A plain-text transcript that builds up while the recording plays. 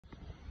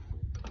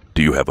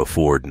Do you have a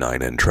Ford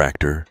 9N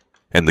tractor,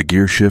 and the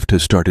gear shift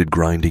has started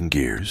grinding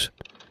gears,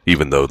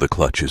 even though the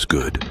clutch is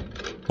good?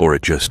 Or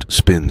it just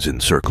spins in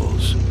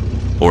circles?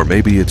 Or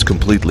maybe it's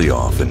completely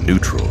off and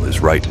neutral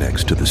is right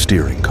next to the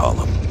steering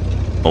column,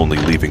 only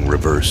leaving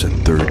reverse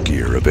and third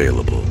gear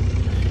available.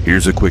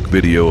 Here's a quick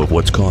video of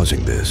what's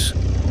causing this,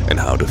 and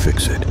how to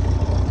fix it.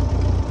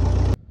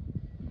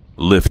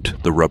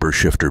 Lift the rubber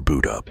shifter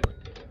boot up.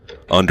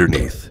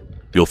 Underneath,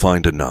 you'll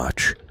find a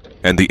notch,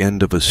 and the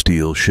end of a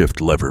steel shift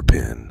lever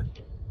pin.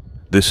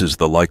 This is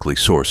the likely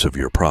source of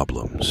your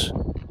problems.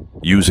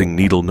 Using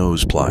needle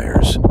nose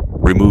pliers,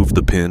 remove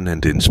the pin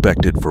and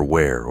inspect it for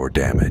wear or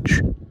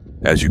damage.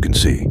 As you can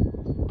see,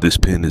 this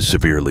pin is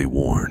severely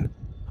worn,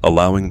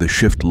 allowing the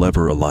shift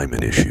lever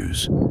alignment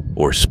issues,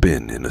 or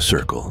spin in a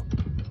circle.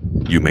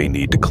 You may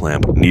need to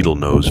clamp needle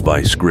nose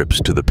vice grips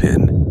to the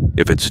pin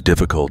if it's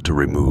difficult to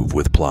remove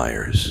with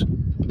pliers.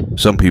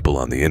 Some people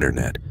on the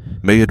internet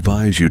may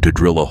advise you to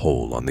drill a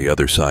hole on the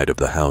other side of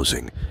the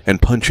housing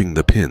and punching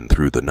the pin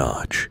through the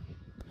notch.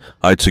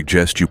 I'd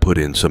suggest you put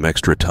in some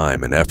extra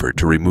time and effort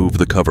to remove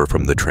the cover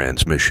from the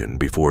transmission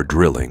before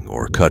drilling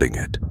or cutting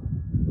it.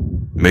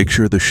 Make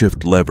sure the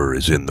shift lever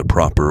is in the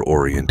proper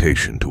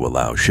orientation to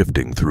allow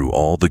shifting through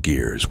all the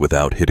gears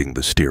without hitting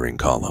the steering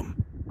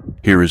column.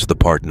 Here is the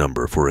part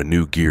number for a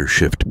new gear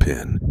shift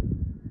pin.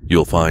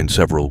 You'll find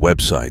several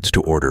websites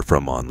to order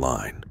from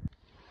online.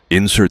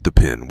 Insert the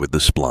pin with the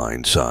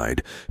spline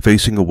side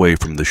facing away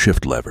from the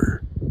shift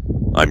lever.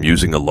 I'm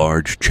using a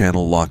large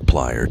channel lock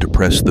plier to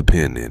press the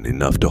pin in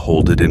enough to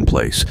hold it in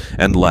place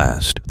and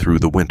last through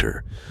the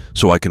winter,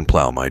 so I can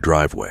plow my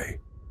driveway.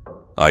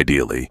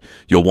 Ideally,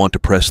 you'll want to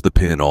press the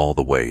pin all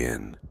the way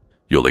in.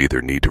 You'll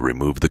either need to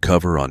remove the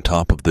cover on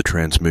top of the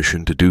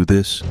transmission to do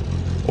this,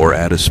 or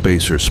add a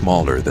spacer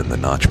smaller than the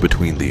notch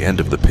between the end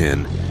of the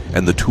pin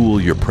and the tool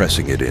you're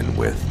pressing it in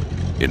with,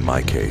 in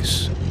my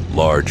case,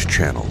 large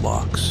channel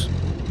locks.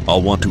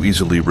 I'll want to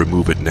easily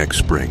remove it next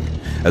spring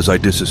as I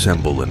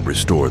disassemble and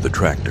restore the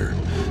tractor,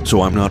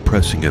 so I'm not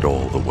pressing it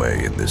all the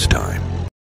way in this time.